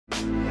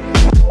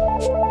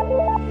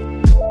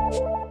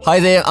Hi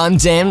there, I'm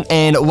Dan,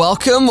 and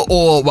welcome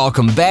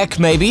back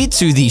maybe,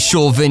 to the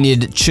Shore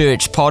Vineyard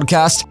Church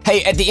podcast.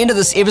 Hey, at the end of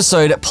this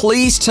episode,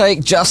 please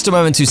take just a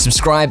moment to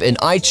subscribe in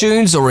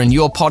iTunes or in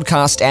your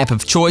podcast app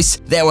of choice.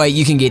 That way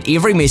you can get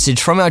every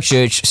message from our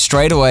church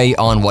straight away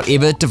on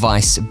whatever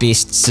device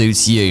best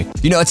suits you.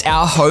 You know, it's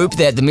our hope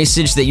that the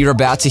message that you're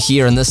about to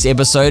hear in this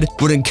episode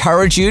would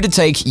encourage you to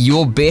take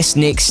your best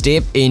next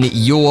step in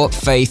your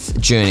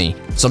faith journey.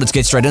 So let's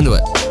get straight into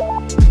it.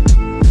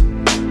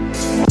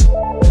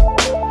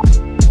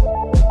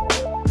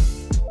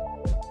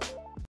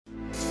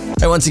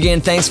 Hey, once again,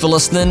 thanks for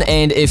listening,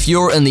 and if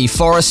you're in the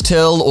Forest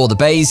Hill or the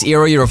Bays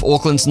area of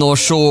Auckland's North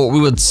Shore,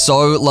 we would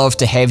so love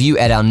to have you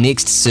at our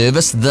next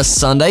service this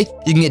Sunday.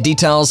 You can get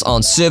details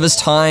on service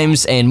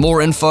times and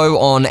more info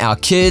on our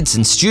kids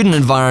and student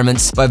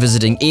environments by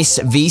visiting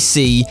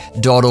svc.org.nz.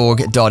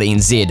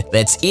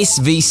 That's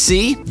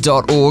svc.org.nz.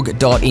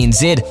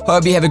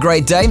 Hope you have a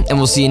great day, and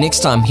we'll see you next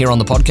time here on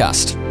the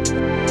podcast.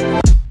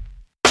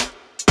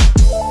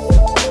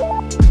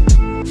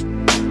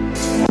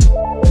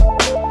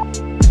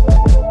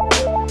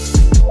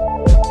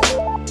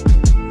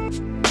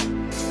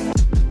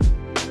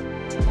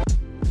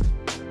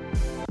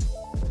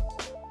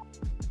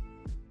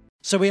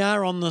 So we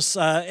are on this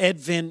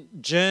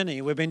Advent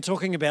journey. We've been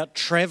talking about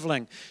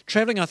travelling.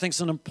 Travelling, I think, is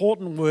an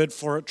important word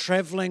for it.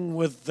 Travelling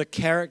with the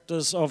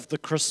characters of the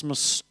Christmas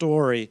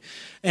story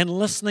and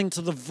listening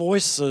to the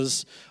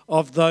voices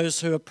of those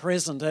who are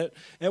present at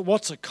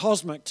what's a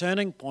cosmic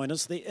turning point.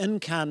 It's the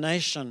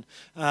incarnation,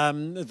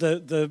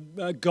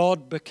 the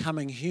God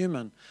becoming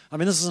human. I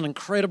mean, this is an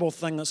incredible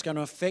thing that's going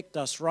to affect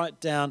us right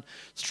down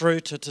through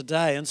to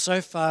today. And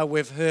so far,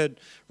 we've heard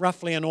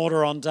roughly in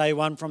order on day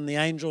one from the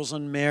angels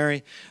and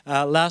Mary,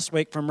 last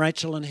week from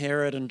Rachel and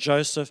Herod and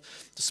Joseph.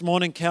 This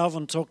morning,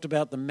 Calvin talked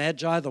about the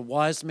Magi, the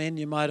wise men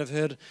you might have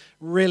heard,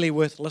 really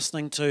worth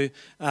listening to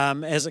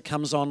as it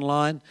comes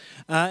online.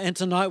 And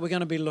tonight, we're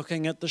going to be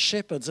looking at the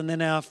shepherds. And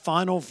then our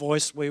final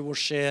voice we will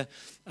share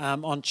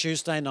on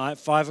Tuesday night,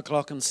 5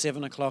 o'clock and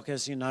 7 o'clock,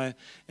 as you know,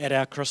 at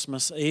our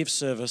Christmas Eve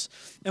service.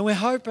 And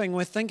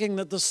we're thinking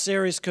that this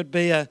series could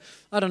be a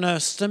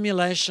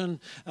stimulation,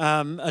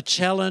 a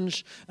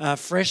challenge,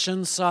 fresh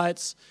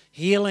insights,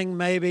 healing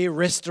maybe,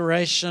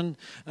 restoration,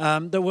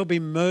 that we'll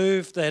be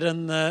moved, that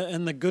in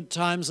the good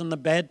times and the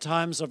bad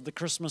times of the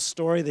Christmas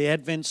story, the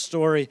Advent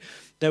story,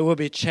 that we'll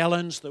be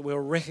challenged, that we'll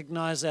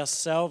recognize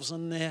ourselves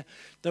in there,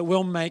 that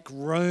we'll make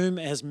room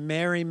as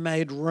Mary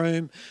made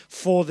room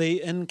for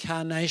the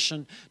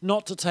incarnation,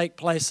 not to take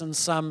place in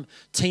some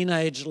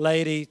teenage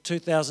lady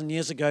 2,000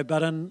 years ago,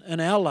 but in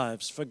our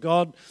lives, for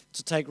God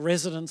to take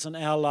residence in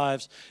our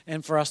lives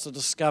and for us to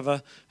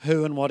discover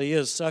who and what He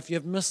is. So if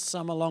you've missed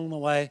some along the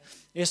way,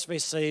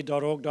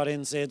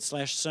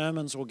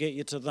 svc.org.nz/sermons will get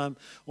you to them,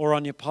 or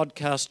on your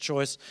podcast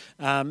choice,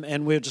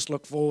 and we'll just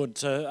look forward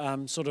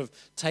to sort of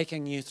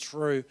taking you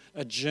through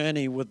a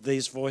journey with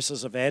these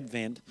voices of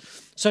Advent.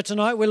 So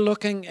tonight we're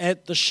looking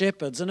at the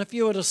shepherds, and if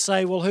you were to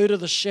say, well, who do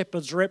the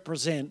shepherds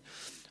represent?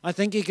 I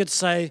think you could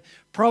say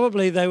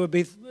probably they would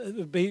be,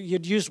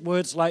 you'd use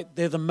words like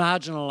they're the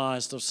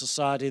marginalized of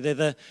society, they're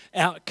the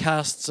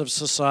outcasts of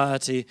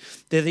society,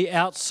 they're the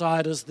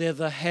outsiders, they're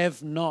the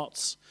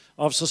have-nots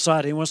of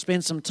society. And we'll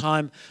spend some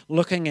time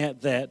looking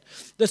at that.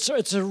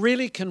 It's a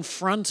really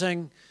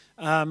confronting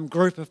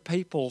group of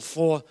people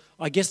for,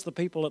 I guess, the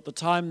people at the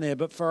time there,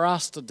 but for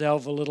us to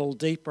delve a little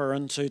deeper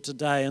into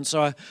today. And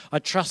so I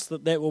trust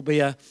that will be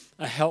a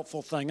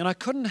helpful thing. And I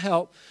couldn't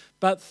help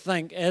but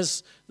think,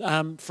 as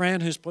Fran,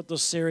 who's put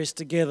this series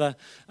together,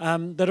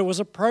 that it was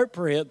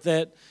appropriate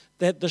that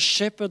the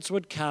shepherds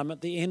would come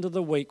at the end of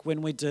the week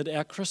when we did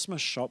our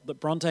Christmas shop that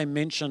Bronte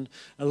mentioned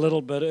a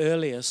little bit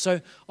earlier. So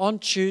on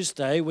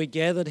Tuesday, we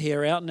gathered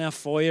here out in our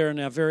foyer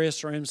and our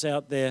various rooms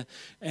out there,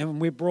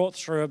 and we brought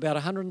through about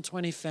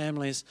 120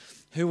 families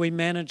who we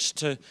managed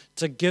to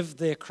give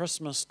their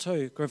Christmas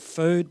to, give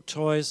food,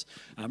 toys,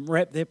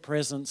 wrap their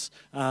presents,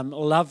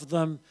 love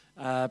them,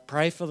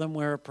 pray for them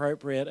where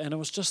appropriate, and it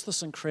was just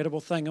this incredible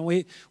thing. And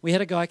we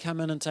had a guy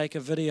come in and take a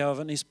video of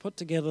it, and he's put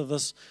together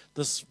this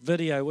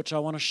video which I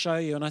want to show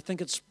you, and I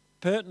think it's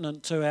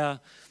pertinent to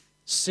our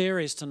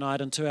series tonight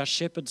and to our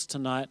shepherds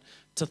tonight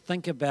to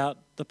think about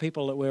the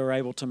people that we were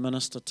able to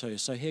minister to.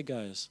 So here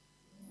goes.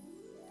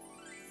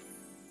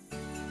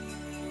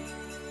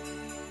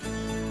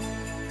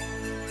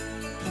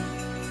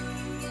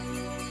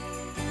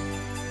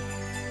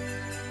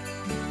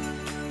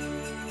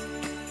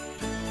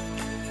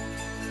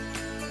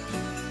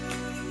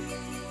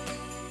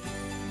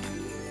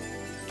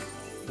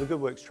 The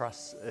Good Works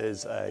Trust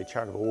is a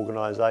charitable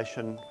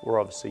organisation. We're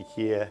obviously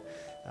here.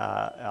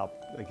 Our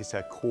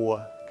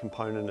core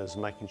component is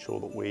making sure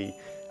that we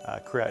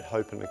create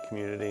hope in the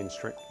community and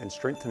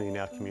strengthening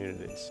our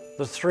communities.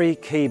 The three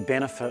key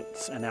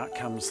benefits and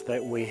outcomes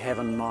that we have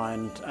in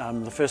mind,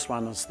 the first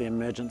one is the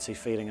emergency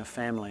feeding of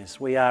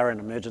families. We are an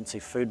emergency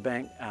food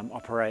bank,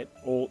 operate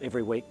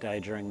every weekday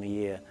during the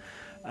year.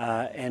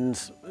 And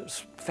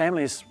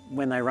families,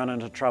 when they run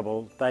into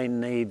trouble, they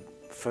need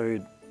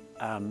food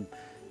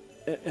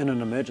in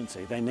an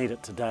emergency. They need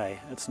it today.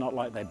 It's not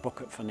like they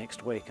book it for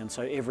next week. And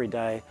so every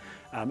day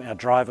our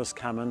drivers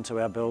come into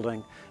our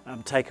building,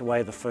 take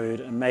away the food,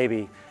 and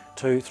maybe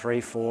 2,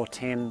 3, 4,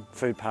 10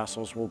 food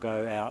parcels will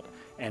go out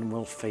and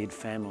will feed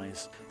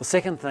families. The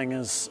second thing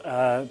is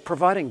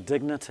providing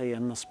dignity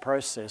in this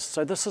process.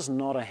 So this is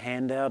not a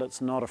handout,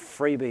 it's not a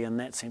freebie in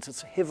that sense.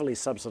 It's heavily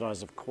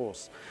subsidised, of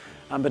course.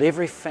 But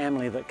every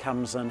family that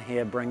comes in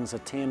here brings a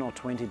 $10 or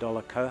 $20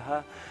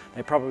 koha.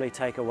 They probably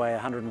take away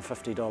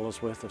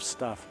 $150 worth of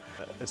stuff.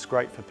 It's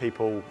great for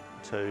people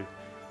to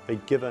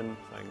be given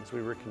things. We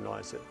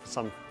recognise that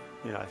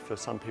for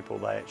some people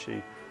they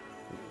actually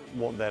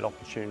want that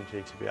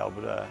opportunity to be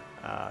able to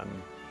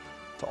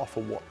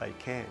offer what they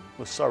can.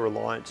 We're so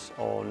reliant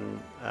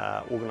on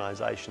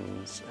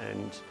organisations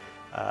and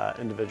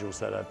individuals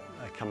that are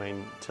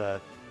coming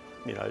to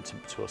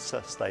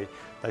assist. They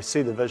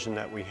see the vision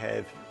that we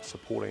have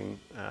supporting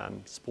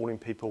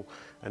people,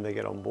 and they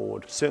get on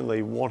board.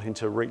 Certainly wanting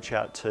to reach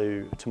out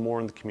to more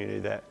in the community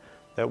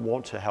that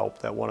want to help,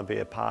 that want to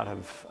be a part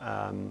of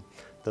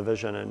the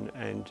vision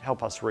and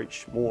help us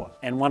reach more.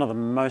 And one of the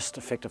most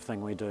effective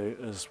thing we do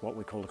is what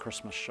we call the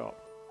Christmas shop.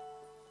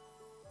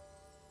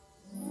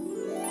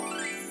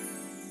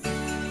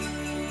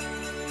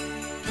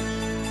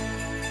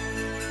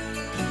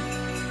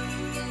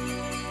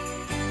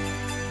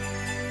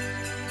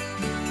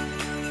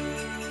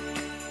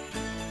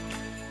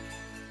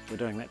 We're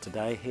doing that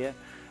today here,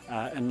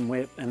 and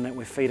that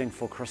we're feeding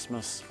for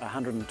Christmas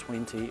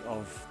 120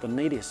 of the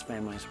neediest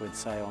families, we'd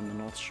say, on the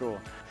North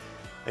Shore.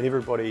 And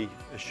everybody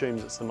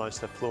assumes it's the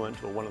most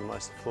affluent or one of the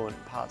most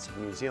affluent parts of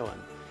New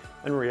Zealand.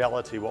 In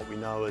reality, what we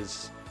know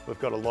is we've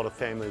got a lot of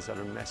families that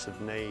are in massive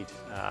need,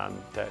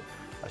 that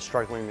are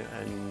struggling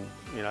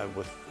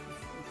with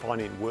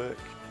finding work.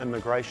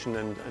 Immigration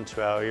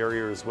into our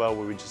area as well,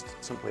 where we just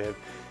simply have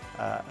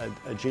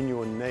a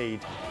genuine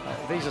need.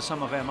 These are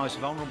some of our most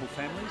vulnerable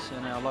families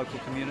in our local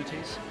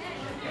communities,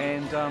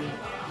 and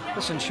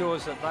this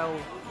ensures that they'll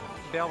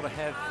be able to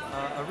have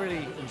a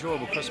really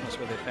enjoyable Christmas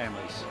with their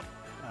families.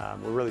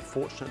 We're really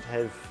fortunate to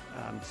have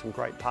some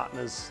great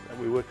partners that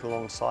we work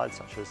alongside,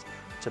 such as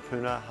Te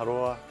Puna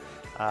Haroa.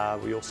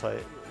 We also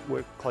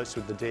work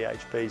closely with the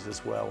DHBs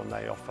as well, and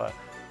they offer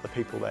the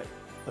people that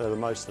are the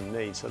most in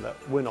need, so that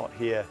we're not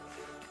here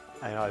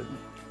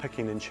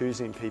picking and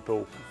choosing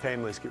people.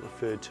 Families get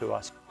referred to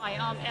us. Hi,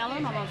 I'm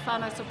Ellen. I'm a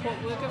whānau support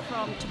worker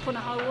from Te Puna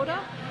Hauora.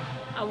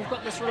 We've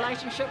got this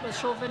relationship with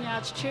Shore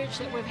Vineyards Church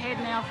that we've had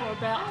now for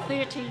about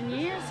 13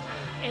 years,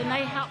 and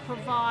they help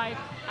provide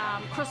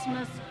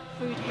Christmas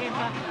food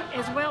hamper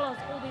as well as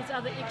all these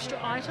other extra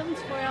items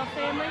for our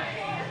family.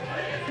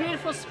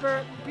 Beautiful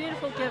spirit,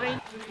 beautiful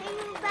giving.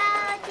 Jingle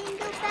bell,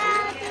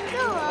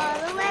 jingle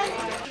all the way.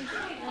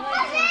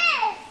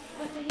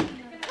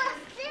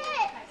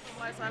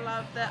 I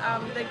love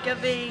the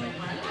giving,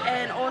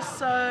 and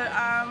also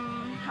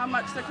how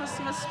much the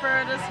Christmas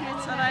spirit is here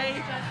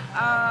today,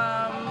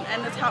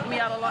 and it's helped me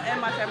out a lot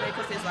and my family,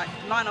 because there's like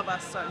 9 of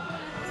us. So.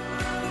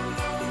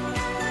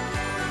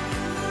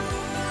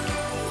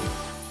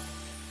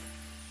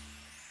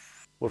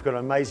 We've got an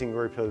amazing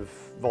group of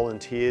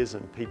volunteers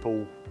and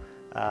people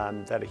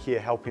that are here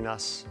helping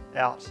us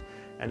out,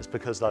 and it's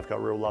because they've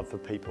got real love for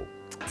people.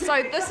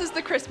 So this is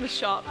the Christmas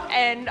shop,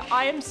 and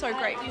I am so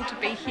grateful to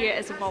be here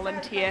as a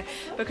volunteer,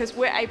 because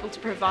we're able to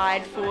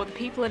provide for the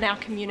people in our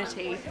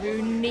community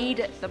who need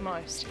it the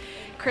most.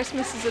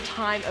 Christmas is a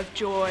time of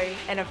joy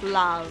and of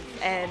love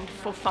and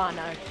for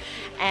whānau,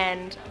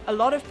 and a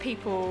lot of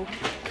people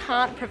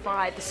can't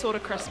provide the sort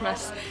of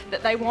Christmas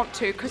that they want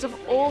to because of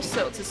all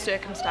sorts of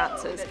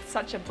circumstances. It's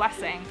such a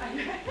blessing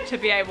to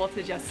be able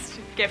to just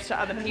give to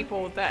other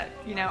people that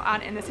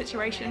aren't in the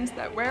situations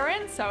that we're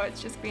in, so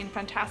it's just been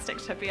fantastic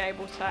to be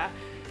able to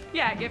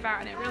give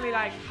out, and it really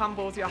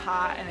humbles your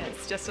heart, and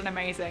it's just an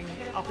amazing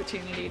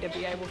opportunity to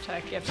be able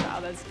to give to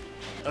others.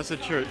 As a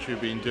church,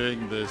 we've been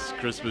doing this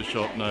Christmas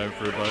shop now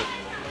for about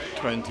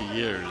 20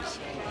 years.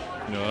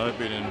 I've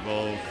been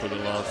involved for the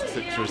last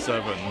 6 or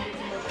 7,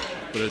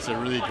 but it's a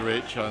really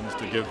great chance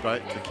to give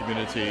back to the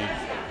community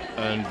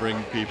and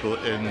bring people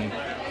in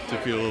to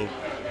feel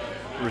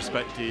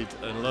respected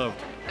and loved.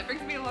 It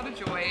brings me a lot of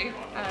joy.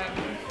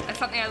 It's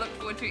something I look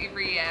forward to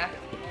every year.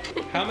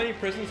 How many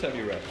presents have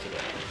you wrapped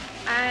today?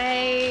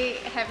 I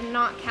have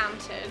not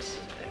counted.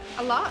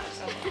 A lot.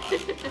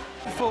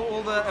 For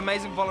all the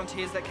amazing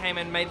volunteers that came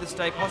and made this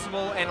day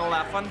possible, and all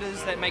our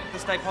funders that make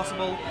this day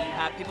possible,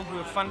 people who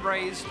have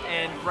fundraised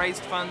and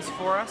raised funds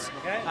for us,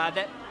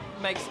 that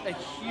makes a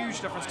huge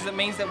difference, because it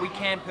means that we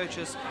can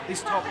purchase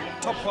these top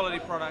quality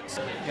products.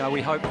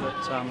 We hope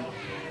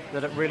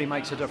that it really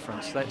makes a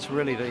difference. That's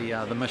really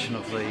the mission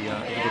of the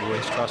Good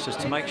Works Trust, is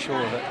to make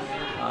sure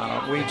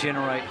that we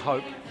generate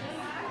hope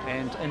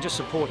and just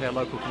support our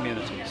local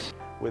communities.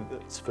 Whether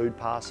it's food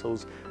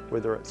parcels,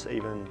 whether it's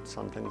even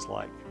some things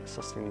like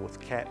assisting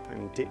with CAP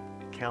and debt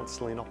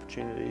counselling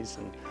opportunities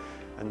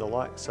and the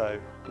like. So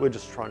we're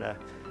just trying to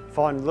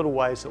find little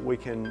ways that we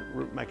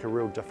can make a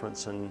real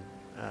difference in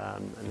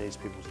these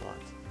people's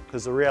lives.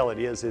 Because the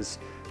reality is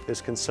there's there's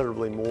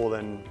considerably more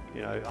than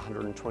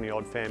 120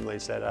 odd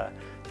families that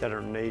are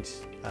in need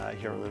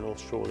here on the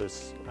North Shore.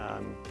 There's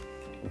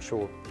I'm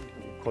sure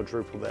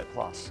quadruple that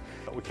plus.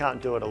 But we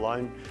can't do it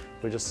alone.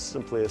 We're just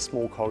simply a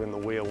small cog in the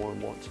wheel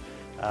and want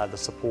the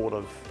support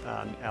of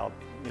our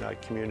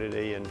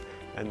community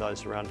and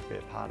those around to be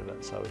a part of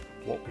it. So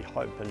what we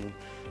hope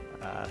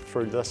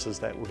through this is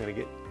that we're going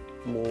to get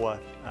more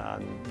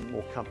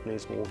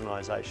companies, more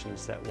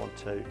organisations that want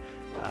to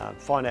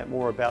find out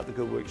more about the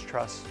Good Works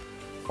Trust,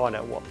 find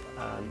out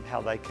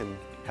how they can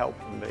help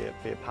and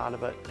be a part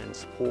of it and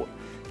support,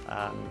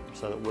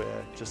 so that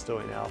we're just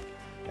doing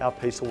our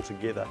piece all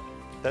together.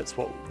 That's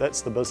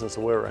the business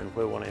that we're in.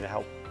 We're wanting to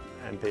help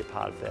and be a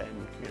part of that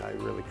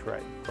and really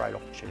create great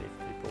opportunity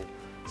for people.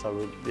 So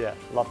we'd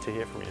love to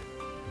hear from you.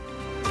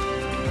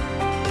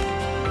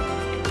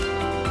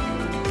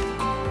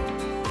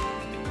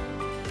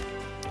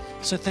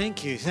 So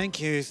thank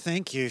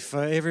you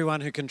for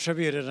everyone who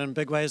contributed in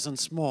big ways and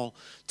small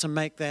to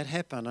make that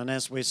happen. And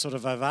as we sort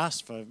of have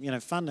asked for,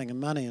 funding and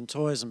money and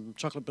toys and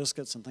chocolate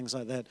biscuits and things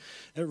like that,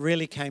 it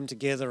really came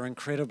together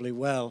incredibly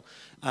well.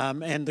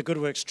 And the Good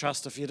Works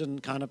Trust, if you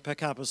didn't kind of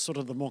pick up, is sort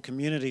of the more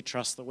community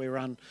trust that we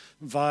run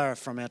via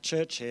from our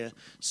church here,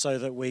 so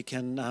that we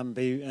can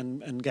be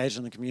engaged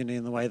in the community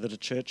in the way that a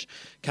church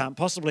can't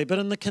possibly. But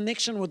in the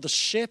connection with the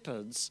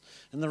shepherds,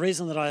 and the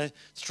reason that I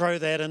throw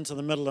that into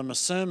the middle of my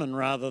sermon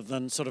rather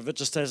than sort of it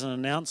just as an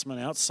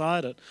announcement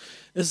outside it,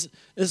 is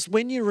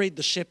when you read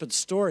the shepherd's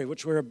story,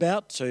 which we're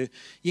about to,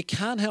 you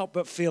can't help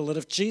but feel that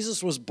if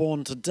Jesus was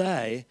born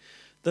today,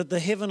 that the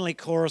heavenly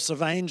chorus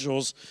of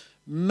angels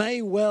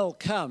may well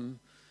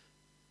come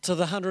to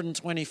the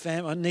 120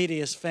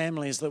 neediest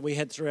families that we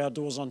had through our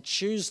doors on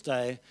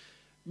Tuesday,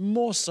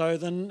 more so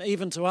than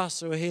even to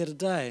us who are here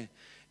today.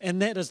 And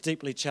that is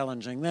deeply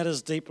challenging. That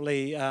is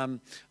deeply,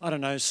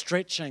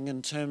 stretching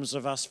in terms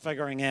of us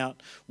figuring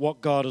out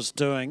what God is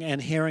doing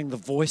and hearing the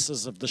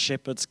voices of the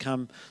shepherds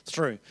come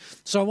through.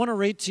 So I want to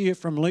read to you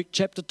from Luke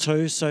chapter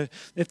 2. So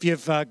if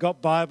you've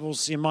got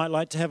Bibles, you might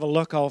like to have a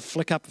look. I'll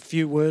flick up a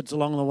few words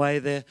along the way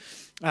there.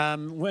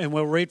 And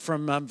we'll read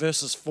from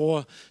verses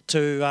 4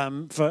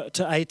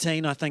 to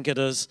 18, I think it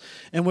is.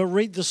 And we'll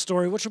read the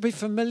story, which will be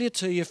familiar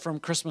to you from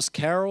Christmas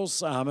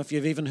carols, if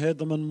you've even heard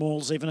them in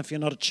malls, even if you're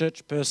not a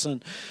church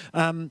person.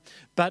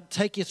 But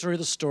take you through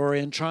the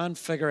story and try and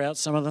figure out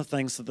some of the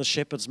things that the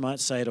shepherds might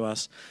say to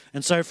us.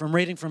 And so from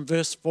reading from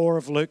verse 4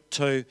 of Luke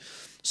 2,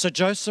 so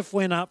Joseph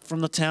went up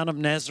from the town of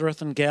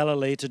Nazareth in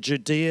Galilee to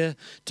Judea,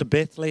 to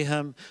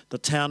Bethlehem, the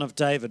town of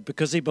David,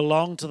 because he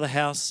belonged to the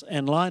house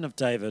and line of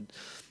David.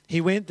 He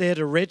went there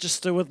to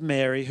register with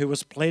Mary, who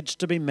was pledged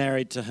to be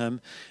married to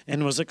him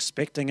and was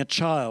expecting a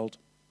child.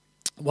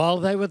 While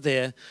they were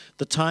there,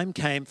 the time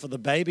came for the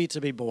baby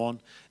to be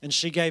born, and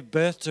she gave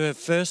birth to her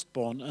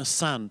firstborn, a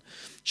son.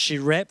 She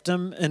wrapped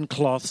him in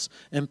cloths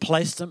and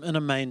placed him in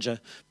a manger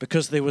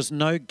because there was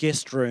no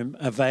guest room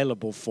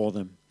available for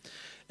them.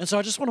 And so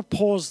I just want to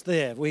pause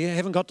there. We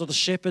haven't got to the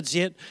shepherds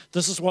yet.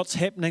 This is what's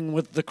happening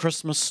with the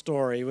Christmas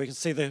story. We can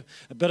see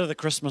a bit of the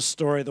Christmas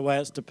story, the way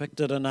it's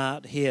depicted in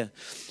art here.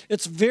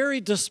 It's very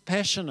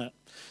dispassionate.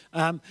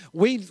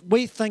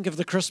 We think of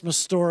the Christmas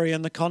story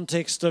in the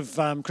context of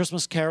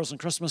Christmas carols and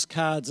Christmas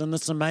cards, and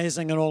it's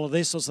amazing and all of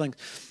these sorts of things.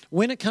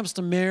 When it comes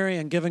to Mary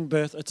and giving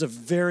birth, it's a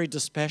very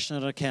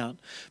dispassionate account.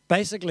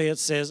 Basically, it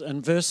says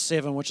in verse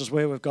 7, which is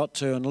where we've got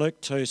to in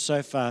Luke 2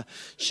 so far,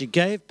 she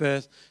gave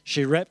birth,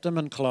 she wrapped him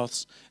in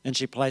cloths, and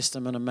she placed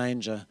him in a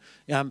manger.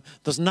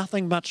 There's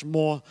nothing much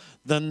more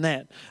than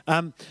that.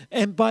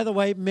 And by the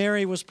way,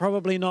 Mary was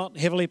probably not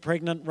heavily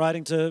pregnant,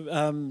 riding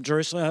to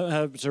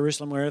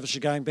Jerusalem, wherever she's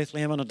going,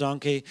 Bethlehem on a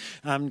donkey,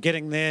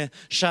 getting there,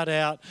 shut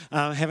out,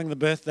 having the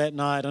birth that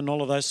night, and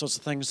all of those sorts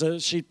of things. So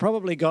she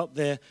probably got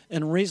there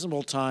in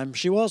reasonable time.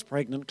 She was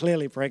pregnant,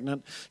 clearly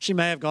pregnant. She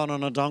may have gone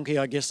on a donkey.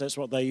 I guess that's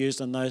what they used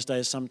in those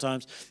days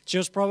sometimes. She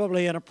was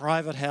probably in a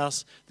private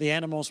house. The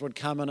animals would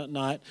come in at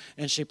night,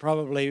 and she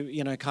probably,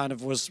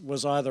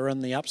 was either in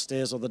the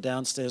upstairs or the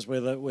downstairs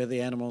where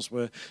the animals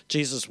were.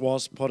 Jesus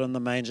was put in the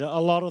manger. A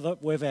lot of it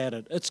we've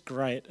added. It's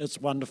great. It's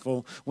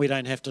wonderful. We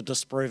don't have to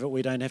disprove it.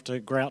 We don't have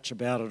to grouch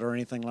about it or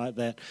anything like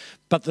that.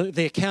 But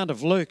the account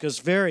of Luke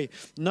is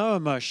no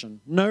emotion,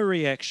 no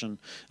reaction.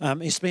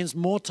 He spends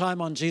more time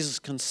on Jesus'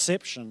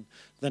 conception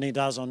than he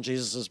does on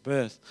Jesus'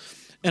 birth.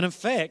 And in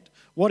fact,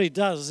 what he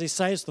does is he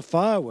saves the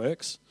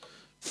fireworks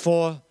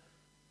for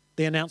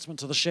the announcement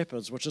to the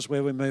shepherds, which is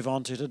where we move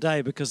on to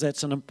today, because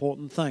that's an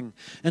important thing.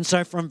 And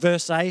so from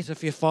verse 8,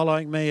 if you're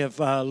following me, of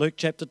Luke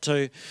chapter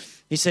 2,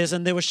 he says,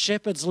 "And there were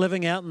shepherds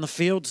living out in the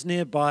fields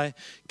nearby,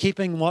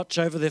 keeping watch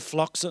over their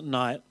flocks at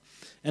night.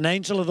 An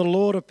angel of the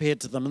Lord appeared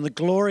to them, and the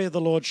glory of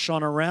the Lord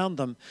shone around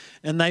them,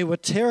 and they were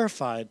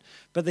terrified.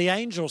 But the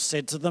angel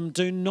said to them,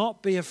 'Do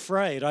not be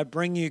afraid. I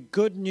bring you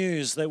good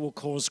news that will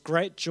cause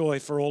great joy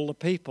for all the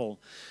people.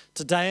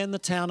 Today in the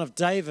town of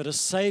David, a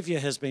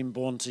Savior has been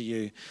born to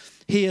you.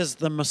 He is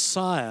the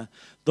Messiah,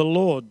 the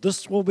Lord.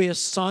 This will be a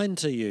sign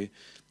to you.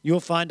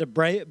 You'll find a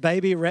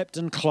baby wrapped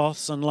in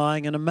cloths and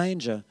lying in a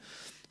manger.'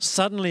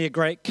 Suddenly a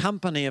great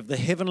company of the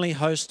heavenly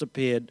host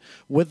appeared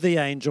with the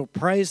angel,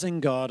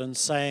 praising God and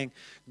saying,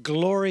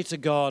 "Glory to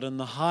God in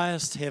the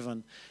highest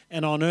heaven,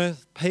 and on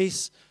earth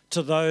peace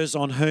to those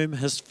on whom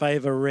his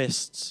favor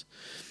rests."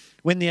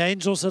 When the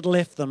angels had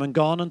left them and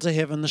gone into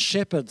heaven, the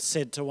shepherds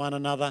said to one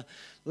another,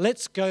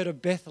 "Let's go to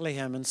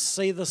Bethlehem and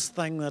see this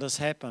thing that has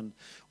happened,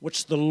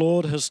 which the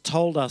Lord has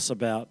told us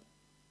about."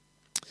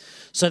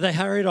 So they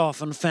hurried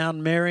off and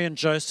found Mary and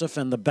Joseph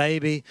and the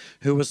baby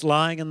who was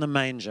lying in the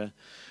manger.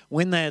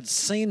 When they had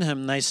seen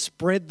him, they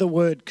spread the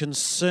word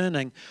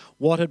concerning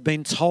what had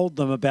been told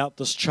them about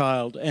this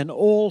child, and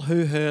all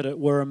who heard it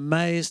were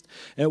amazed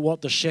at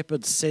what the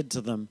shepherds said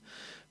to them.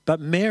 But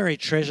Mary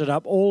treasured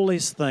up all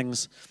these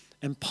things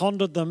and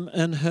pondered them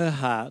in her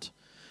heart.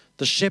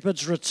 The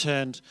shepherds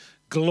returned,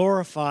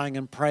 glorifying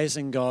and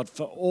praising God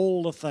for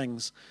all the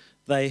things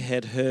they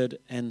had heard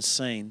and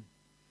seen.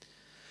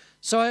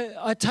 So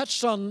I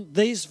touched on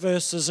these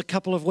verses a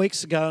couple of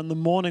weeks ago in the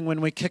morning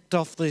when we kicked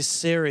off this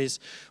series,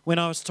 when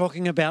I was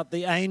talking about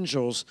the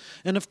angels.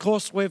 And of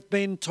course, we've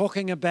been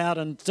talking about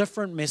in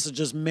different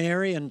messages,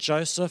 Mary and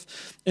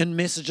Joseph in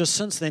messages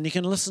since then. You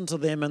can listen to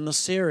them in the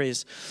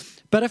series.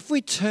 But if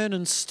we turn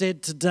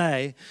instead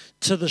today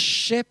to the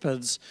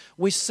shepherds,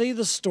 we see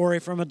the story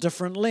from a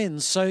different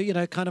lens. So,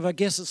 kind of, I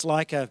guess it's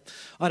like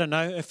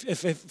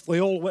if we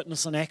all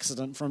witness an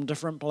accident from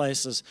different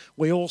places,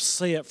 we all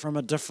see it from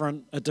a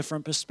different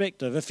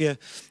perspective. If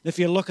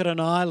you look at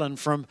an island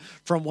from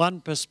one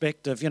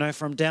perspective,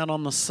 from down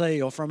on the sea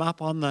or from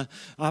up on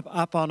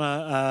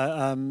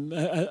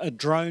a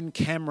drone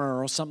camera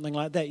or something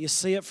like that, you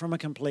see it from a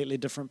completely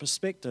different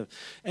perspective.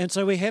 And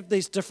so we have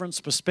these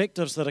different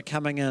perspectives that are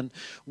coming in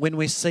when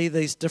we see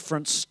these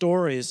different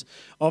stories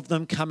of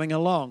them coming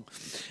along.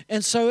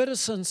 And so it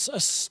is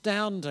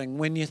astounding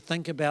when you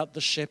think about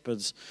the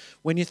shepherds,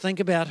 when you think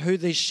about who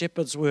these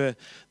shepherds were,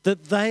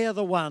 that they are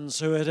the ones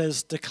who it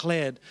is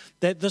declared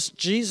that this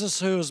Jesus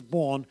who is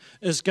born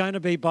is going to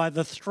be by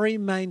the three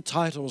main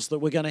titles that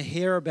we're going to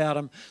hear about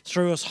him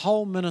through his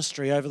whole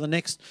ministry over the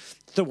next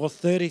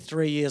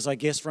 33 years, I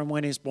guess, from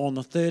when he's born,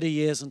 the 30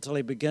 years until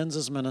he begins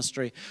his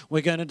ministry.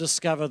 We're going to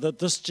discover that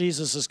this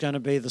Jesus is going to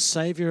be the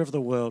Savior of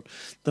the world,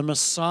 the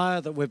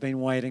Messiah that we've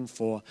been waiting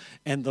for,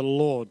 and the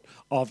Lord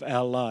of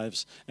our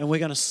lives. And we're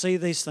going to see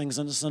these things,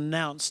 and it's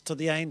announced to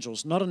the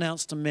angels, not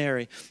announced to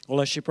Mary,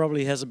 although she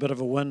probably has a bit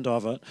of a wind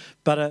of it,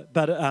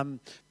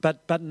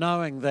 but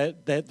knowing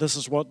that this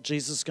is what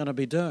Jesus is going to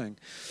be doing.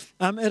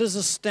 It is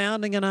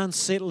astounding and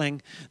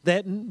unsettling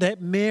that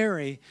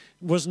Mary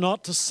was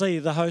not to see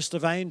the host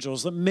of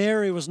angels, that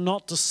Mary was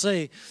not to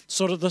see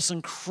sort of this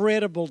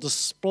incredible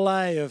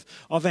display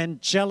of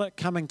angelic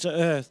coming to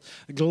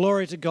earth,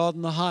 glory to God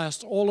in the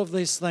highest, all of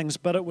these things,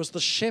 but it was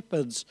the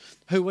shepherds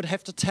who would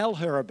have to tell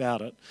her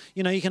about it.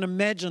 You can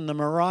imagine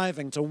them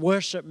arriving to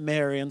worship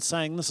Mary and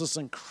saying, this is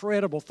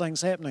incredible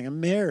things happening.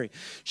 And Mary,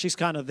 she's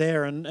kind of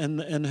there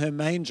in her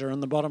manger in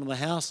the bottom of the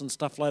house and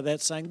stuff like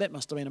that, saying, that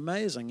must have been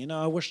amazing.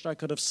 I wished I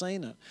could have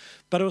seen it.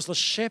 But it was the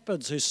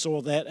shepherds who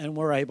saw that and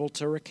were able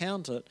to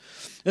recount it.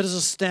 It is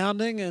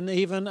astounding and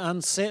even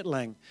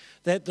unsettling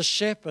that the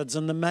shepherds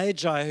and the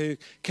magi who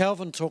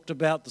Calvin talked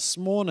about this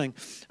morning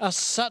are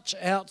such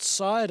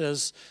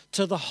outsiders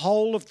to the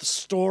whole of the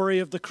story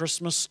of the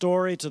Christmas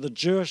story, to the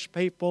Jewish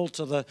people,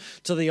 to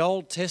the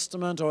Old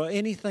Testament, or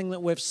anything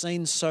that we've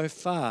seen so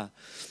far.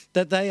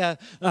 That they are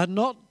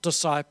not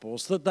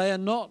disciples, that they are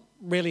not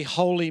really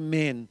holy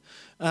men,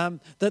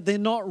 that they're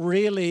not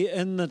really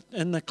in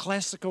the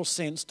classical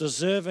sense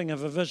deserving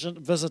of a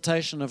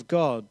visitation of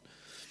God.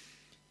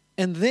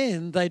 And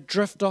then they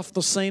drift off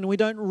the scene. We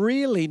don't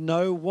really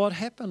know what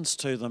happens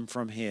to them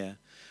from here.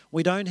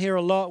 We don't hear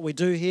a lot. We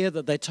do hear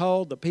that they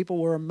told that people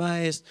were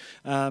amazed.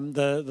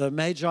 The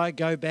Magi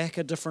go back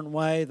a different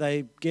way.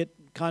 They get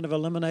kind of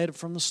eliminated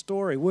from the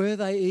story. Were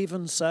they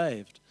even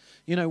saved?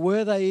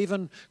 Were they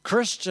even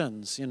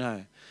Christians?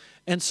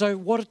 And so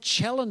what a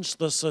challenge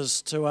this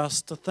is to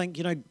us to think,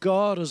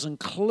 God is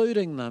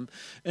including them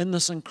in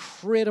this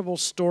incredible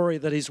story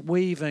that he's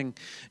weaving.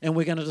 And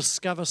we're going to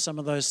discover some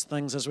of those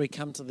things as we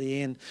come to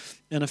the end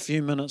in a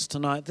few minutes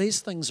tonight.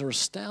 These things are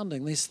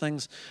astounding. These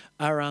things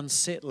are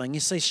unsettling. You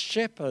see,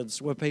 shepherds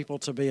were people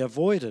to be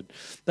avoided.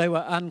 They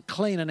were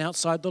unclean and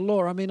outside the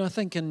law. I mean, I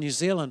think in New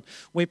Zealand,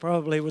 we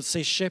probably would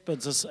see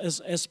shepherds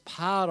as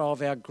part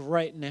of our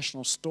great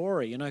national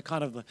story,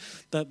 kind of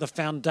the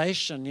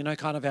foundation,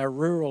 kind of our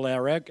rural,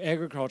 our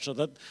agriculture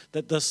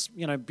that this,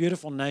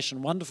 beautiful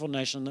nation, wonderful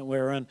nation that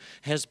we're in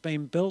has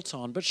been built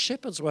on. But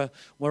shepherds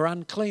were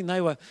unclean.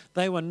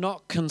 They were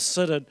not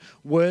considered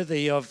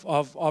worthy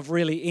of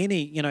really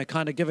any,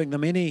 kind of giving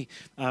them any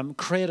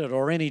credit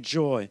or any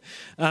joy.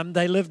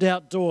 They lived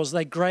outdoors.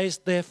 They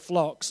grazed their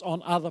flocks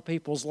on other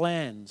people's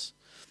lands.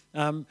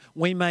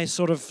 We may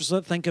sort of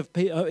think of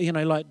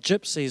like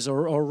gypsies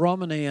or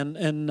Romani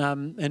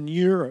in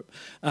Europe,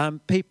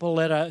 people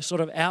that are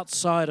sort of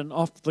outside and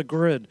off the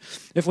grid.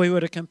 If we were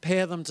to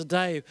compare them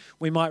today,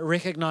 we might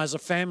recognise a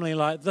family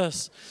like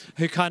this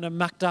who kind of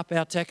mucked up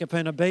our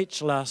Takapuna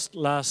Beach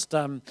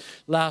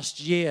last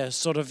year.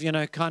 Sort of,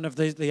 kind of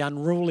the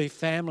unruly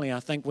family, I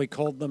think we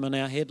called them in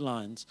our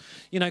headlines.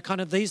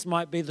 Kind of these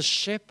might be the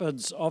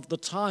shepherds of the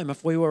time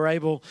if we were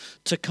able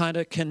to kind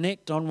of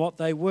connect on what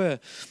they were.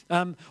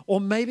 Or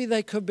maybe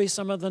they could be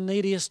some of the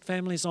neediest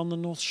families on the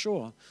North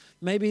Shore.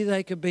 Maybe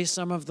they could be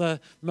some of the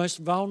most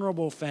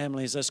vulnerable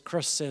families, as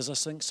Chris says, I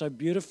think so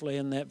beautifully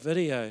in that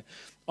video,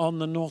 on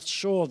the North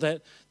Shore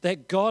that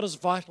God is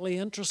vitally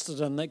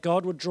interested in, that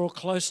God would draw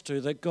close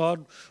to, that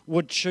God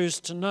would choose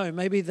to know.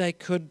 Maybe they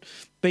could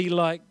be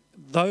like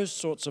those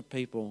sorts of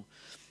people.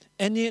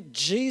 And yet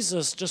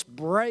Jesus just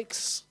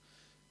breaks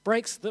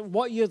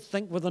what you'd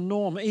think were the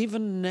norm.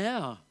 Even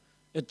now,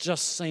 it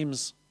just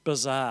seems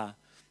bizarre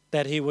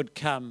that he would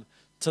come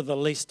to the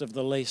least of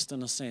the least,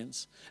 in a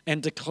sense,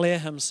 and declare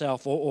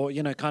himself, or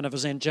kind of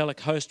his angelic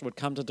host would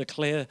come to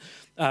declare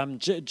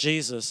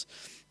Jesus.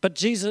 But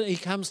Jesus, he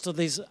comes to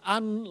these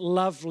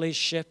unlovely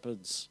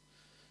shepherds.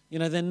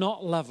 They're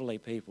not lovely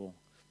people.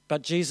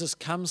 But Jesus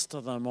comes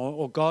to them,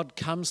 or God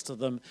comes to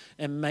them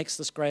and makes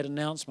this great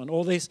announcement.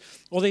 All these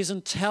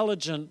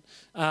intelligent,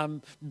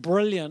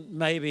 brilliant,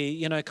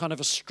 maybe, kind of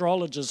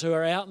astrologers who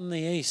are out in the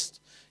East,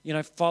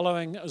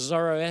 following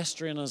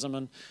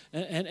Zoroastrianism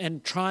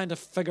and trying to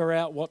figure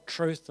out what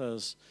truth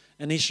is.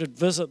 And he should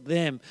visit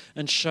them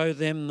and show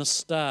them the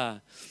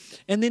star.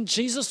 And then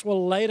Jesus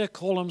will later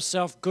call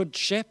himself Good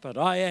Shepherd.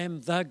 I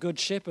am the Good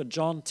Shepherd,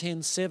 John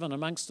 10:7,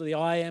 amongst the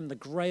I am, the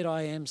great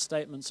I am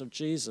statements of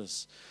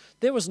Jesus.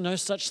 There was no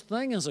such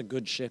thing as a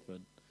good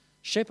shepherd.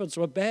 Shepherds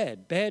were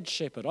bad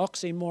shepherd,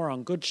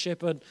 oxymoron, good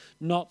shepherd,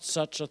 not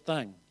such a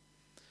thing.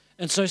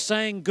 And so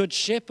saying good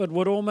shepherd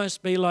would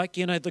almost be like,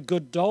 the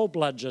good dole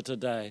bludger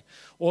today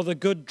or the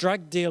good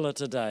drug dealer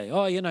today.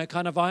 Oh,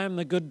 kind of I am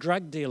the good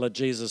drug dealer,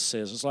 Jesus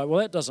says. It's like,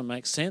 well, that doesn't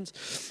make sense.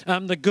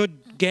 The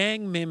good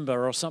gang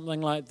member or something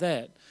like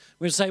that.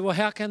 We'd say, well,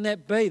 how can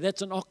that be?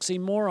 That's an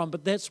oxymoron,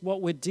 but that's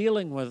what we're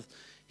dealing with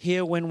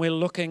here when we're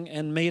looking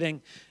and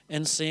meeting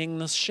and seeing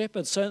this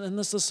shepherd. So, and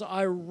there's this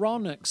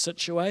ironic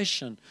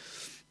situation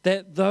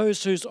that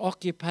those whose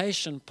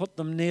occupation put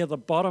them near the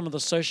bottom of the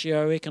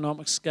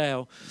socio-economic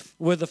scale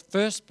were the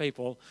first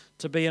people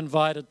to be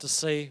invited to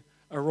see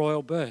a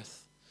royal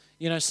birth.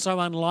 So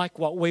unlike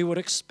what we would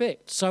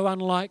expect, so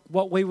unlike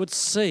what we would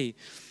see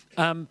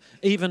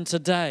even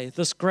today.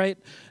 This great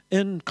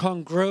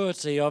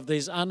incongruity of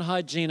these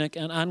unhygienic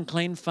and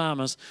unclean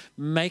farmers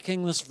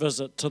making this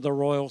visit to the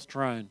royal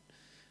throne.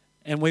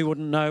 And we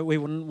wouldn't know, we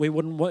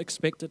wouldn't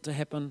expect it to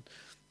happen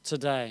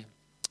today.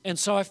 And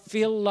so I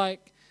feel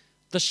like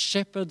the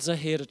shepherds are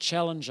here to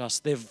challenge us.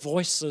 Their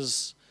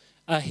voices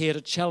are here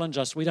to challenge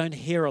us. We don't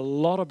hear a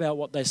lot about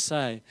what they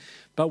say,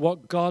 but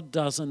what God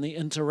does in the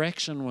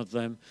interaction with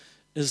them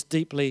is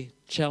deeply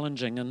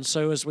challenging. And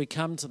so as we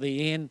come to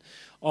the end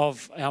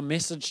of our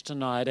message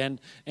tonight and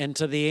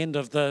to the end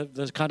of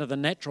the kind of the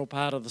natural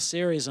part of the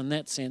series in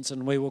that sense,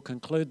 and we will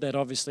conclude that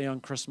obviously on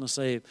Christmas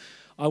Eve,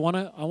 I want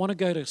to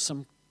go to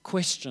some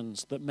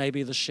questions that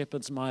maybe the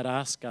shepherds might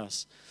ask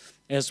us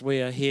as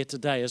we are here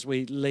today, as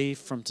we leave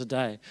from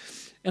today.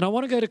 And I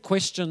want to go to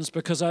questions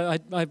because I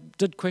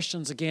did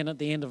questions again at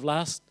the end of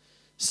last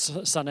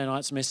Sunday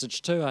night's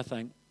message too, I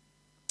think.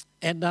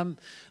 And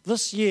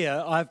this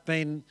year I've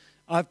been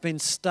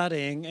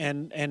studying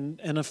and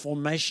in a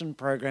formation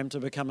program to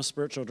become a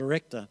spiritual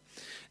director,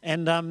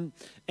 and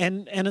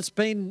it's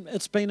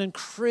been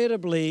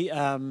incredibly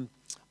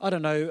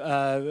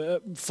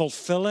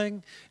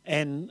fulfilling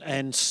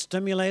and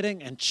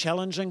stimulating and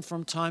challenging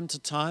from time to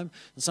time.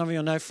 And some of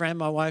you know Fran,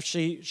 my wife,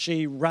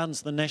 she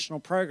runs the national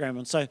program.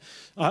 And so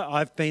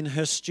I've been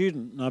her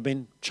student, and I've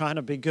been trying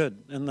to be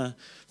good in the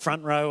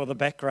front row or the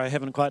back row. I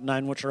haven't quite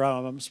known which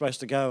row I'm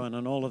supposed to go in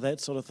and all of that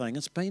sort of thing.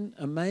 It's been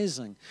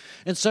amazing.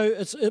 And so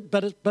it's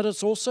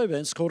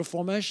called a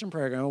formation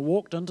program. I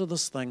walked into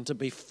this thing to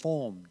be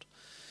formed.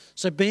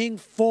 So being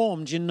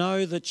formed, you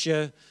know that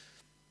you're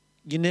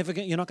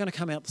not going to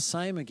come out the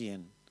same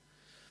again.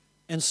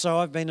 And so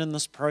I've been in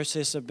this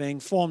process of being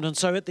formed. And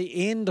so at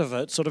the end of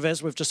it, sort of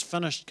as we've just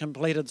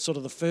completed sort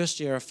of the first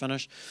year of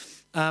finish,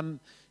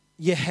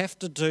 you have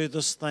to do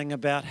this thing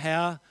about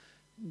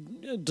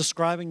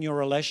describing your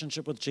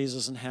relationship with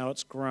Jesus and how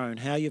it's grown,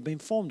 how you've been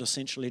formed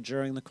essentially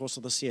during the course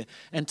of this year,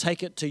 and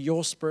take it to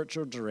your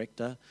spiritual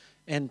director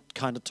and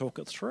kind of talk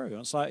it through.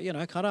 It's like,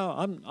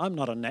 I'm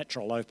not a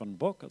natural open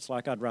book. It's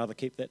like I'd rather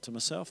keep that to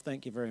myself.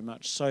 Thank you very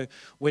much. So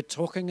we're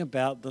talking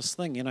about this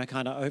thing,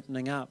 kind of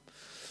opening up.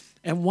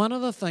 And one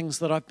of the things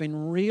that I've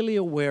been really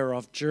aware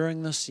of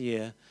during this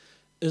year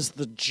is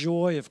the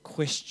joy of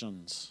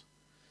questions,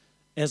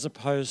 as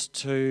opposed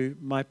to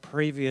my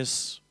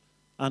previous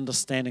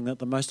understanding that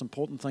the most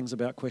important things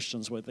about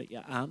questions were that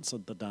you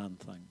answered the darn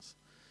things.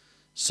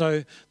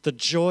 So the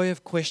joy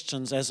of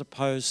questions as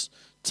opposed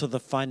to the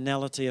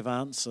finality of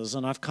answers.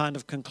 And I've kind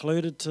of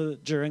concluded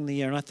during the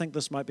year, and I think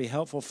this might be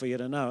helpful for you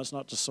to know, it's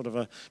not just sort of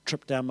a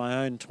trip down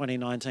my own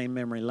 2019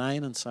 memory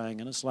lane and saying,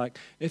 and it's like,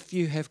 if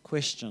you have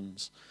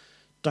questions,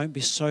 don't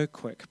be so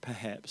quick,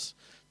 perhaps,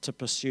 to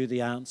pursue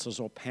the answers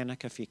or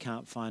panic if you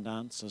can't find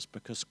answers,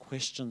 because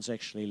questions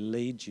actually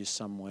lead you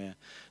somewhere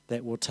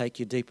that will take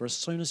you deeper. As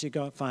soon as you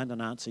go and find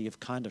an answer, you've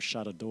kind of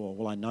shut a door.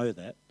 Well, I know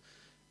that.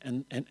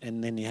 And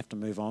then you have to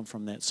move on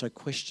from that. So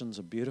questions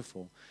are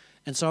beautiful.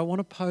 And so I want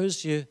to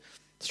pose you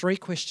 3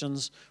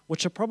 questions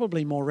which are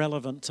probably more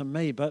relevant to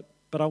me, but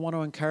I want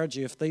to encourage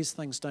you, if these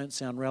things don't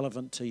sound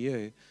relevant to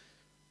you,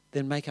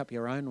 then make up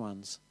your own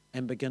ones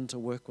and begin to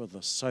work with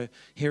this. So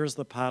here is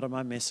the part of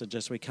my message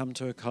as we come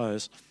to a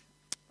close.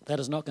 That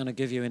is not going to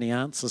give you any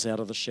answers out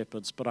of the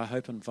shepherds, but I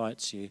hope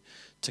invites you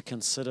to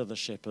consider the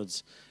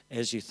shepherds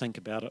as you think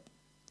about it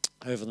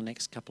over the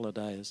next couple of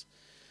days.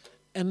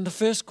 And the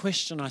first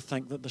question I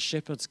think that the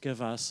shepherds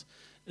give us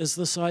is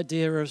this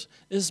idea of,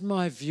 is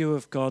my view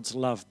of God's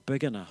love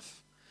big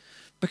enough?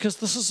 Because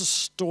this is a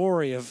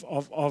story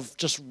of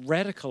just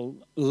radical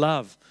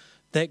love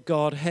that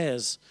God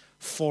has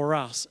for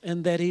us,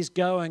 and that he's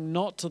going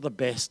not to the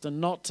best and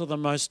not to the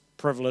most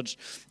privileged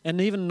and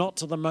even not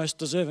to the most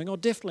deserving, or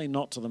definitely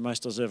not to the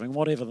most deserving,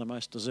 whatever the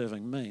most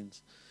deserving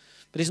means.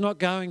 But he's not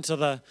going to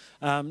the,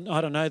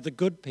 the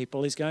good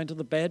people. He's going to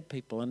the bad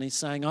people. And he's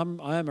saying,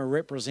 I am a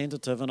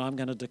representative, and I'm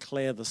going to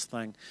declare this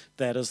thing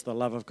that is the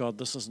love of God.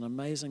 This is an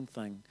amazing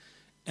thing.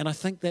 And I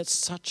think that's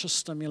such a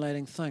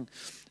stimulating thing.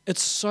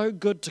 It's so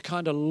good to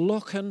kind of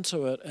look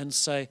into it and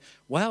say,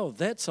 wow,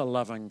 that's a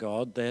loving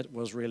God that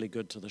was really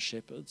good to the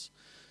shepherds.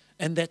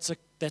 And that's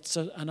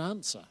an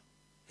answer.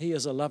 He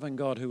is a loving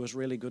God who was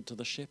really good to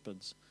the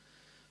shepherds.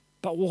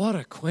 But what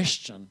a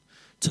question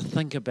to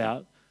think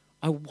about.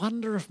 I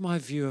wonder if my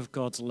view of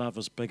God's love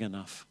is big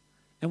enough.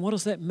 And what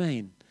does that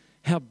mean?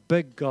 How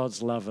big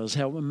God's love is,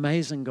 how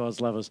amazing God's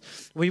love is.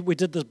 We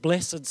did this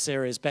Blessed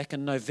series back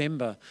in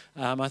November,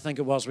 I think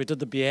it was. We did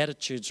the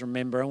Beatitudes,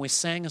 remember, and we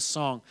sang a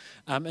song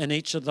in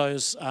each of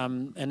those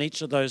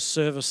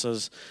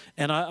services.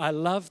 And I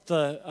loved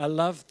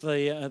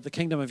the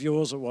Kingdom of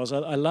Yours. It was.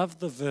 I loved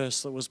the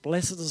verse that was,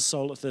 "Blessed is the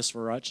soul that thirsts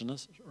for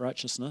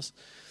righteousness,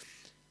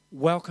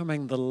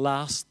 welcoming the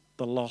last,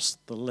 the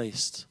lost, the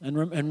least,"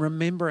 and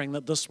remembering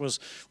that this was,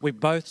 we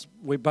both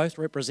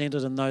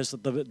represented in those,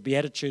 that the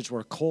Beatitudes were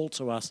a call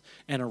to us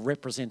and a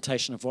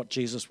representation of what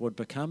Jesus would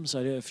become. So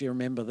if you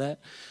remember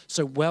that,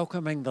 so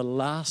welcoming the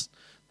last,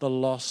 the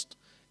lost,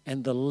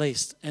 and the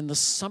least. And there's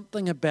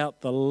something about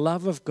the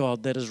love of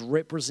God that is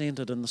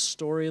represented in the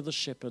story of the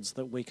shepherds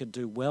that we could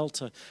do well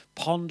to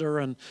ponder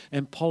and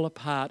pull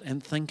apart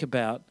and think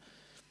about.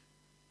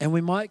 And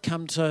we might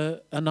come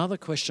to another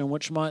question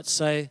which might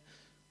say,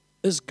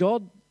 is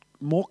God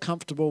more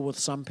comfortable with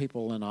some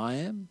people than I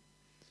am?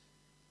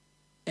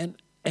 And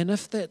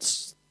if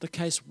that's the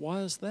case, why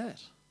is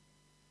that?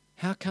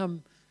 How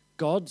come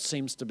God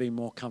seems to be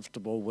more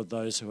comfortable with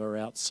those who are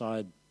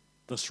outside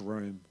this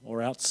room,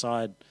 or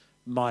outside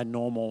my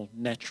normal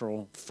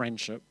natural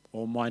friendship,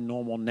 or my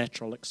normal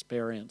natural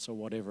experience, or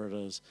whatever it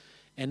is?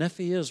 And if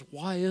he is,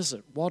 why is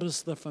it? What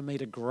is there for me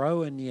to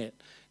grow in yet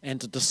and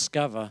to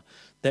discover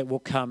that will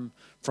come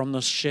from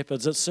the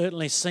shepherds? It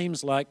certainly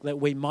seems like that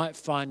we might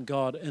find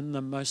God in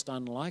the most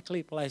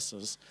unlikely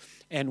places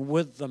and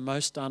with the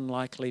most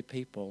unlikely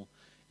people.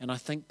 And I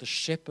think the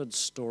shepherd's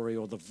story,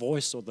 or the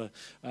voice, or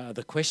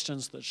the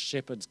questions that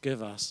shepherds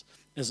give us,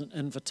 is an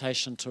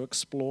invitation to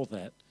explore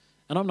that.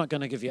 And I'm not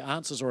going to give you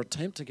answers or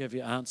attempt to give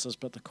you answers,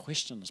 but the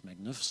question is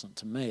magnificent,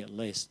 to me at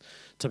least,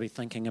 to be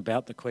thinking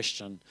about the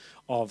question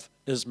of,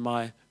 is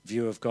my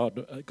view of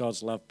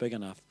God's love big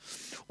enough?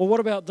 Or what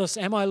about this?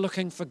 Am I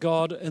looking for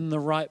God in the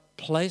right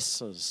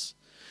places?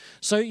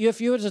 So if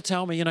you were to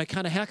tell me,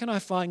 kind of how can I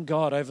find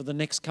God over the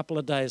next couple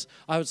of days,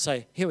 I would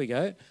say, here we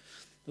go.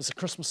 There's a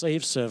Christmas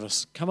Eve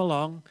service. Come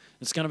along.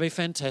 It's going to be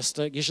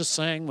fantastic. You should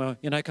sing. Well,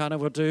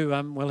 we'll do,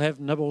 we'll have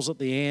nibbles at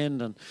the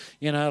end, and,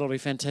 it'll be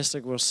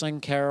fantastic. We'll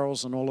sing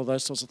carols and all of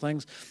those sorts of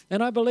things.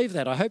 And I believe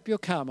that. I hope you'll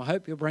come. I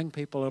hope you'll bring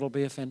people. It'll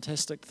be a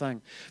fantastic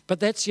thing. But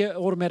that's your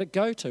automatic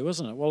go-to,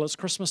 isn't it? Well, it's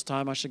Christmas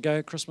time. I should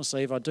go Christmas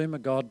Eve. I do my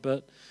God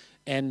bit.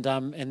 And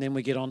then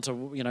we get on to,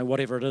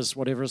 whatever is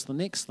the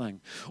next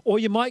thing. Or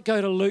you might go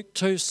to Luke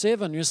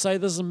 2:7. You say,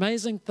 there's an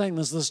amazing thing.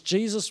 There's this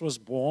Jesus was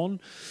born.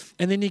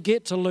 And then you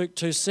get to Luke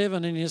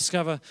 2:7 and you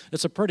discover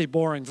it's a pretty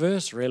boring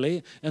verse,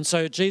 really. And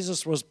so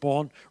Jesus was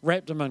born,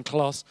 wrapped him in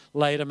cloths,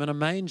 laid him in a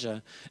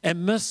manger.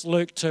 And miss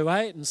Luke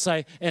 2:8 and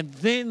say, and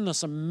then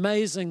this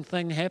amazing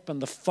thing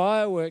happened. The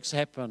fireworks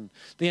happened.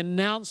 The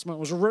announcement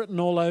was written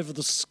all over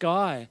the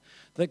sky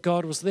that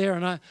God was there.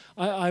 And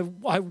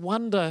I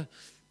wonder...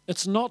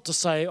 It's not to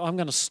say I'm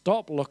going to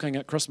stop looking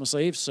at Christmas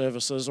Eve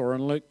services or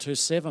in Luke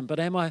 2:7, but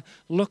am I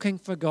looking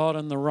for God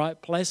in the right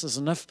places?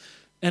 And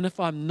if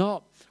I'm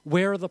not,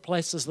 where are the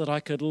places that I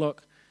could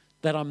look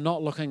that I'm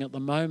not looking at the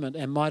moment,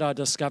 and might I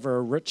discover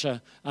a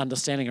richer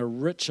understanding, a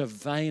richer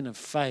vein of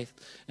faith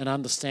and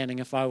understanding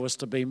if I was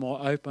to be more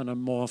open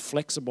and more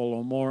flexible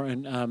or more,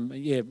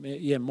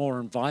 more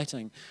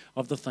inviting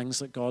of the things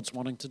that God's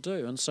wanting to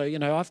do. And so,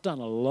 I've done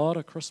a lot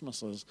of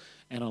Christmases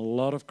and a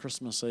lot of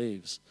Christmas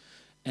Eves.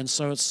 And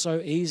so it's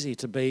so easy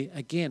to be,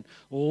 again,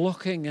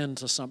 looking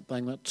into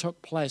something that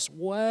took place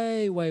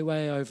way, way,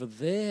 way over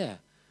there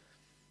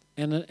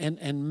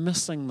and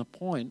missing the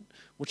point,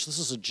 which this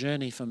is a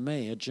journey for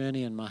me, a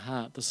journey in my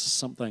heart. This is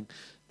something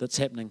that's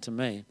happening to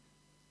me.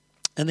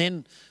 And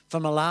then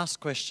for my last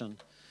question,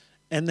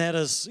 and that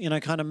is,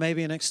 kind of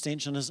maybe an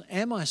extension, is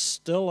am I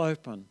still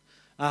open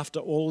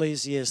after all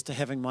these years to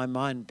having my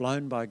mind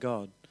blown by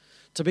God,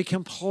 to be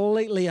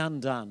completely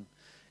undone?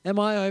 Am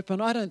I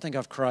open? I don't think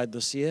I've cried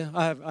this year.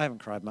 I haven't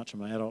cried much in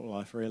my adult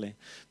life, really.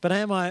 But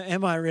am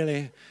I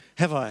really,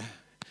 have I?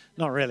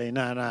 Not really,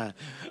 no.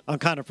 I'm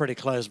kind of pretty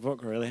closed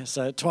book, really.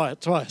 So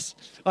twice.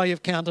 Oh,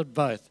 you've counted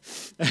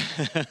both.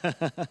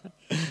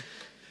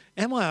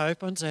 Am I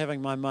open to having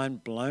my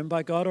mind blown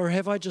by God, or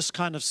have I just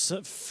kind of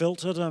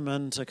filtered Him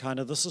into kind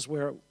of this is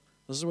where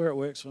it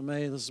works for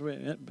me. This is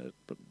where,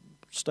 but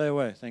stay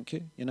away, thank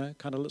you.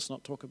 Kind of let's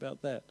not talk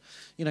about that.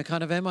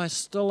 Kind of am I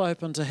still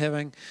open to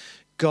having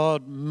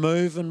God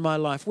move in my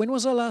life? When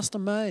was I last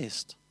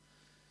amazed?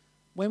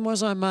 When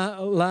was I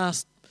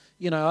last,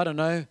 I don't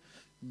know,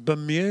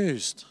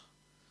 bemused?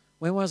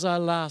 When was I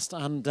last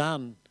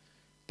undone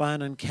by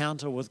an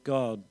encounter with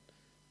God?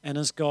 And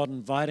is God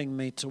inviting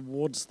me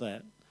towards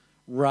that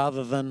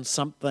rather than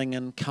something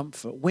in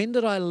comfort? When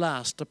did I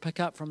last, to pick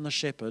up from the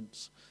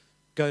shepherds,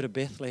 go to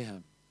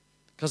Bethlehem?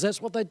 Because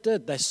that's what they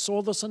did. They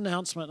saw this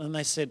announcement and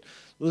they said,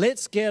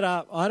 let's get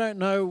up. I don't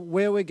know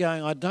where we're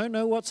going. I don't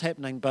know what's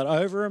happening, but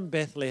over in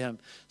Bethlehem,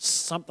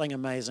 something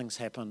amazing's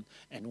happened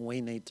and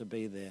we need to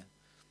be there.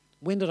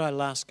 When did I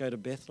last go to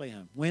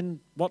Bethlehem?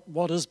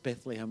 What is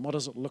Bethlehem? What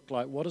does it look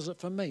like? What is it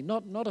for me?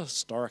 Not a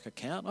historic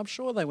account. I'm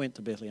sure they went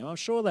to Bethlehem. I'm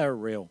sure they were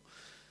real.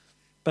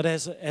 But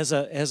as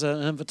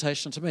an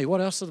invitation to me,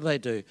 what else did they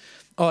do?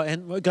 Oh,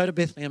 and go to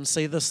Bethlehem,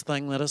 see this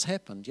thing that has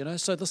happened.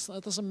 So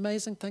this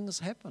amazing thing has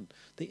happened.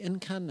 The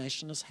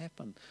incarnation has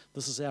happened.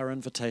 This is our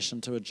invitation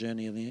to a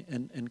journey of the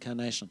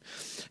incarnation.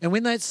 And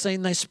when they'd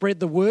seen, they spread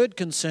the word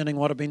concerning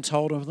what had been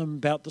told of them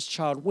about this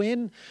child.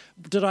 When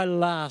did I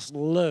last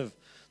live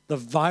the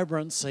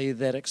vibrancy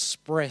that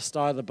expressed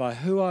either by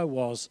who I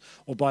was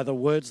or by the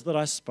words that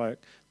I spoke,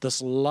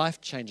 this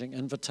life-changing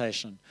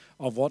invitation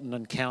of what an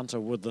encounter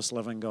with this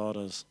living God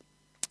is,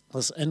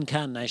 this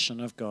incarnation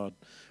of God?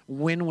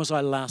 When was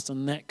I last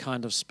in that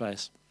kind of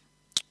space?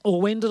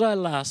 Or when did I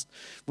last,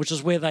 which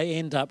is where they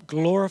end up,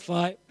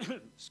 glorify,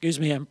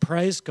 and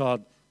praise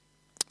God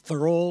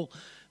for all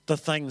the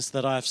things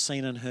that I've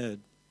seen and heard?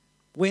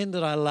 When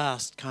did I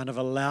last kind of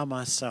allow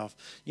myself,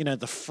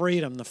 the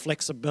freedom, the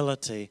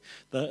flexibility,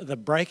 the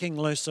breaking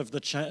loose of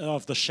the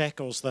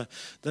shackles,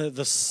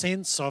 the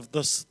sense of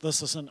this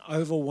is an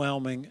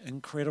overwhelming,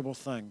 incredible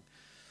thing?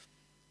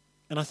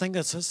 And I think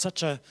that's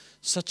such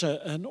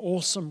an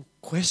awesome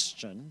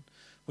question,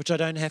 which I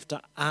don't have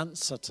to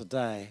answer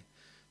today,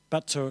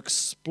 but to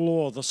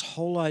explore this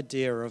whole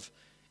idea of,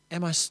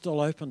 am I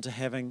still open to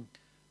having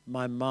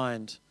my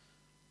mind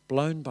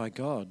blown by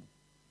God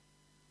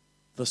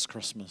this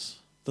Christmas,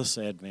 this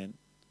Advent,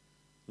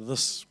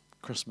 this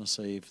Christmas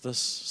Eve, this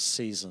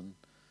season,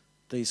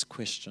 these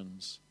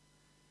questions?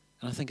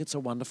 And I think it's a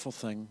wonderful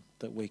thing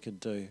that we could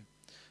do.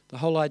 The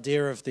whole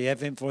idea of the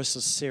Advent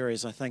Voices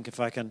series, I think if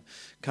I can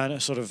kind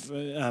of sort of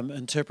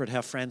interpret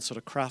how Fran sort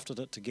of crafted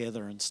it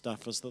together and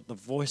stuff, is that the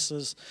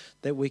voices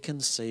that we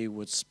can see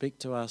would speak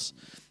to us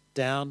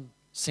down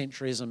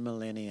centuries and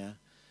millennia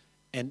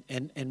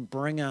and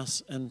bring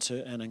us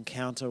into an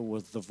encounter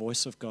with the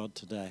voice of God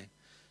today.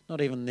 Not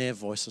even their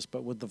voices,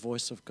 but with the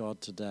voice of God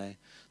today.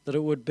 That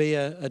it would be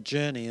a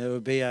journey, it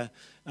would be a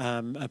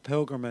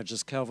pilgrimage,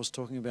 as Cal was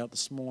talking about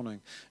this morning.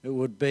 It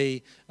would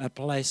be a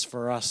place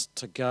for us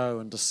to go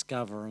and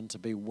discover and to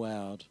be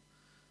wowed.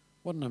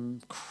 What an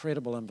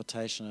incredible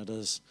invitation it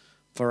is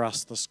for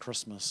us this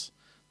Christmas.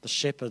 The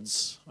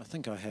shepherds,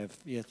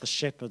 the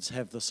shepherds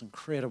have this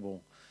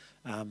incredible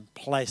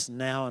place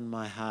now in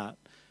my heart,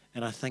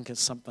 and I think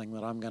it's something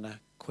that I'm going to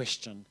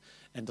question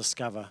and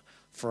discover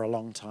for a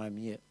long time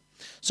yet.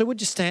 So would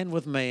you stand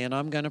with me, and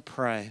I'm going to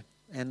pray,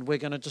 and we're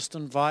going to just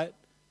invite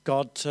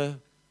God to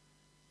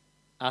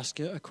ask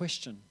you a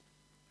question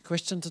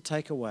to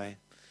take away,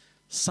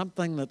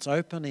 something that's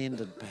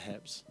open-ended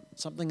perhaps,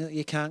 something that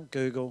you can't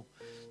Google,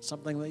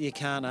 something that you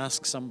can't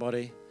ask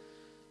somebody,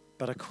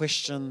 but a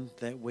question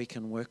that we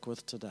can work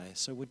with today.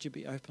 So would you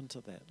be open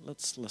to that?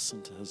 Let's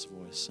listen to His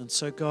voice. And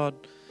so God,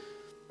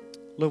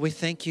 Lord, we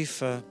thank you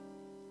for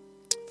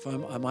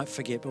I might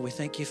forget, but we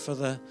thank you for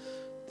the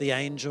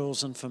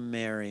angels and for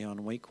Mary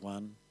on week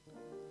 1,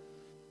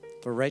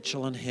 for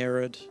Rachel and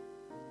Herod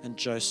and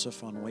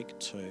Joseph on week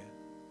 2.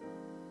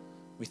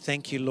 We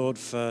thank you, Lord,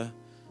 for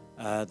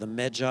the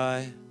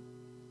Magi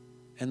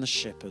and the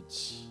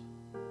shepherds.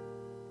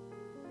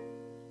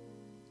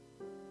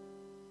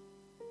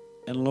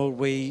 And Lord,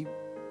 we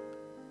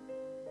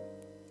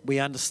we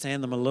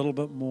understand them a little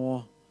bit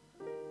more,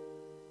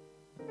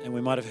 and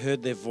we might have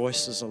heard their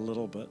voices a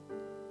little bit.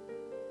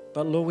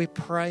 But Lord, we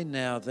pray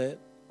now that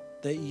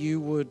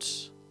you'd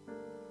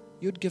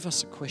give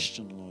us a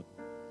question, Lord.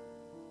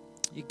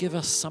 You give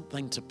us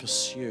something to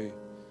pursue.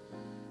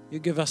 You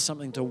give us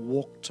something to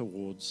walk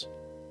towards,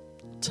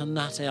 to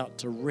nut out,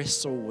 to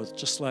wrestle with,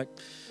 just like,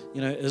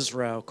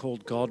 Israel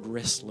called God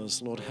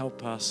wrestlers. Lord,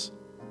 help us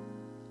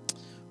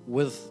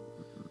with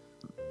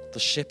the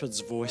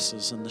shepherd's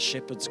voices and the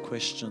shepherd's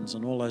questions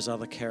and all those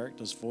other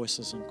characters'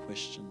 voices and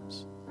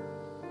questions.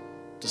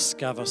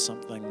 Discover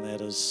something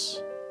that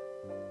is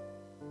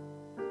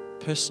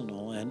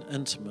personal and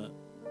intimate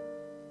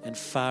and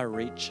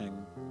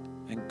far-reaching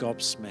and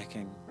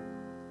gobsmacking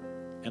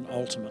and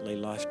ultimately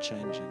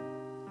life-changing.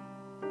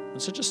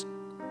 And so just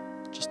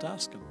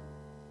ask Him.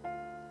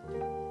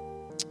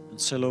 And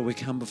so, Lord, we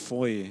come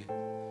before you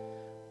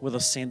with a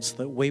sense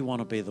that we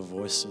want to be the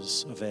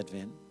voices of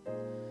Advent.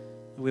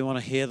 We want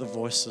to hear the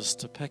voices,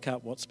 to pick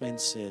up what's been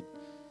said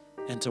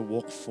and to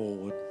walk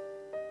forward.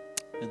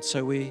 And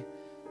so we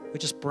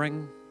just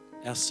bring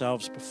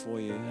ourselves before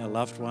you, our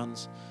loved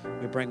ones.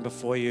 We bring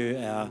before you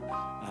our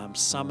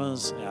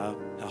summers, our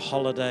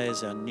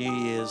holidays, our New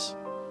Year's.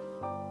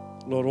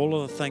 Lord,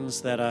 all of the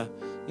things that are,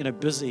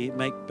 busy,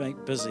 make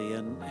busy,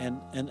 and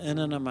in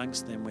and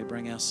amongst them we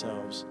bring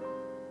ourselves.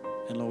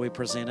 And Lord, we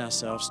present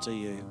ourselves to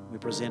you. We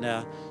present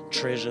our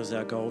treasures,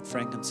 our gold,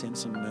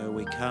 frankincense, and myrrh.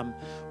 We come,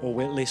 or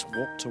we at least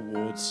walk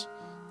towards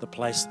the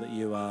place that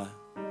you are.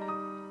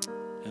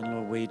 And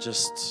Lord, we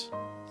just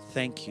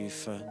thank you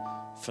for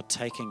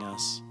taking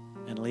us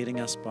and leading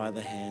us by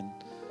the hand.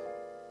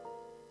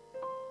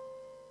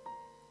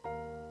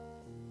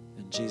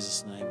 In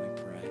Jesus' name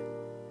we pray.